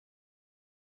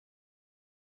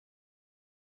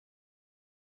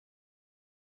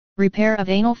Repair of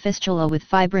anal fistula with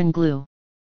fibrin glue.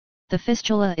 The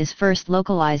fistula is first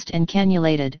localized and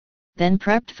cannulated, then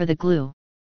prepped for the glue.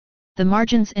 The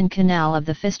margins and canal of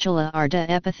the fistula are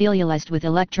de-epithelialized with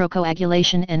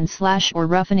electrocoagulation and/or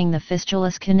roughening the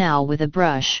fistula's canal with a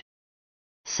brush.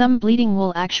 Some bleeding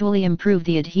will actually improve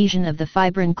the adhesion of the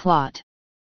fibrin clot.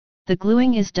 The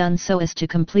gluing is done so as to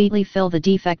completely fill the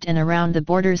defect and around the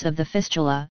borders of the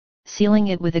fistula, sealing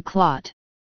it with a clot.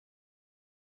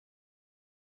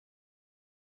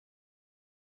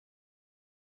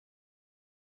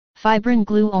 Fibrin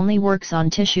glue only works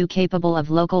on tissue capable of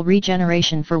local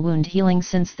regeneration for wound healing,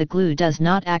 since the glue does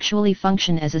not actually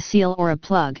function as a seal or a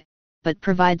plug, but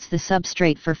provides the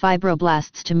substrate for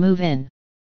fibroblasts to move in.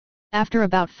 After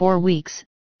about 4 weeks,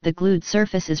 the glued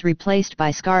surface is replaced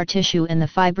by scar tissue and the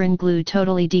fibrin glue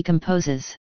totally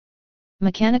decomposes.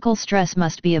 Mechanical stress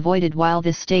must be avoided while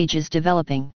this stage is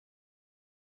developing.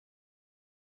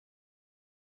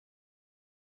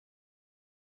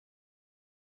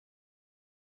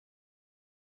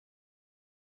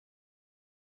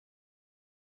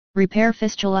 Repair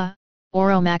fistula,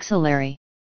 oromaxillary.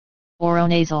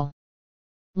 Oronasal.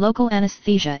 Local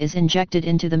anesthesia is injected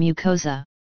into the mucosa.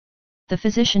 The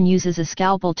physician uses a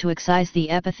scalpel to excise the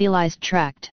epithelialized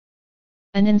tract.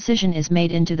 An incision is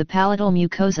made into the palatal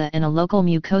mucosa and a local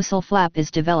mucosal flap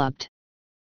is developed.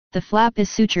 The flap is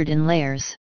sutured in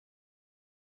layers.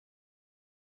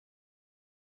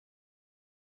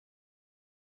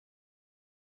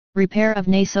 Repair of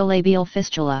nasolabial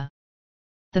fistula.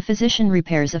 The physician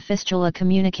repairs a fistula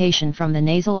communication from the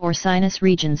nasal or sinus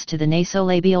regions to the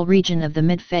nasolabial region of the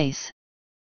midface.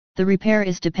 The repair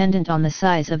is dependent on the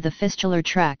size of the fistular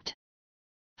tract.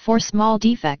 For small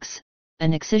defects,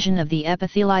 an excision of the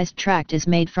epithelialized tract is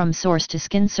made from source to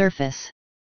skin surface.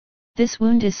 This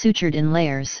wound is sutured in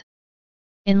layers.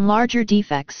 In larger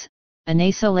defects, a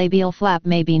nasolabial flap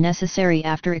may be necessary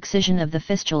after excision of the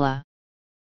fistula.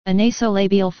 A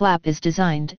nasolabial flap is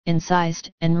designed,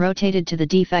 incised, and rotated to the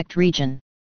defect region.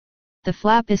 The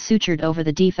flap is sutured over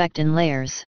the defect in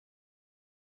layers.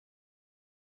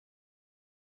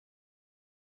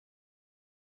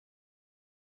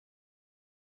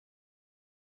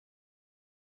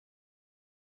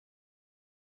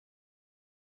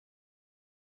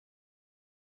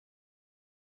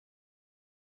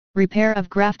 Repair of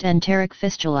graft-enteric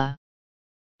fistula.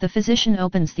 The physician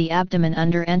opens the abdomen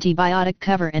under antibiotic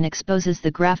cover and exposes the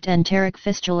graft-enteric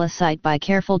fistula site by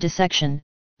careful dissection,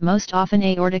 most often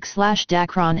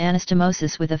aortic/dacron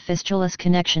anastomosis with a fistula's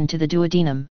connection to the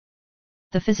duodenum.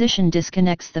 The physician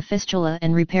disconnects the fistula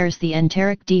and repairs the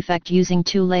enteric defect using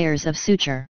 2 layers of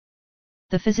suture.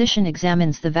 The physician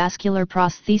examines the vascular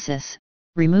prosthesis,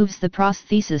 removes the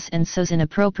prosthesis and sews in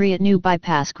appropriate new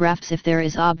bypass grafts if there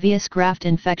is obvious graft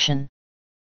infection.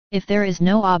 If there is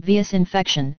no obvious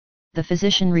infection, the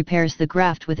physician repairs the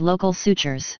graft with local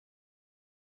sutures.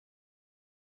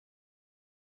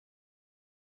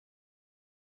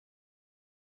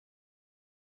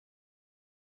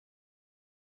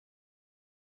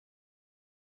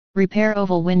 Repair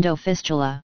oval window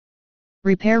fistula.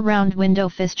 Repair round window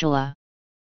fistula.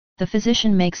 The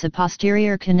physician makes a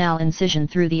posterior canal incision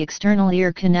through the external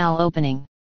ear canal opening.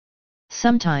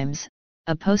 Sometimes,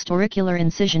 a postauricular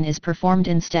incision is performed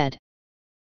instead.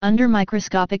 Under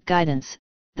microscopic guidance,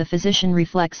 the physician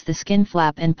reflects the skin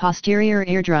flap and posterior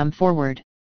eardrum forward.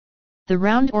 The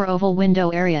round or oval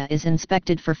window area is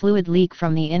inspected for fluid leak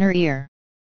from the inner ear.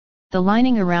 The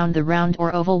lining around the round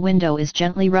or oval window is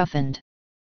gently roughened.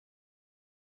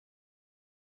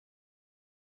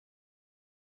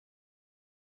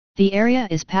 The area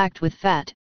is packed with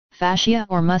fat, fascia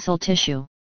or muscle tissue.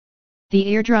 The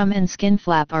eardrum and skin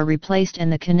flap are replaced and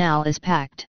the canal is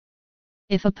packed.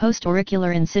 If a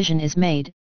postauricular incision is made,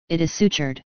 it is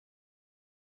sutured.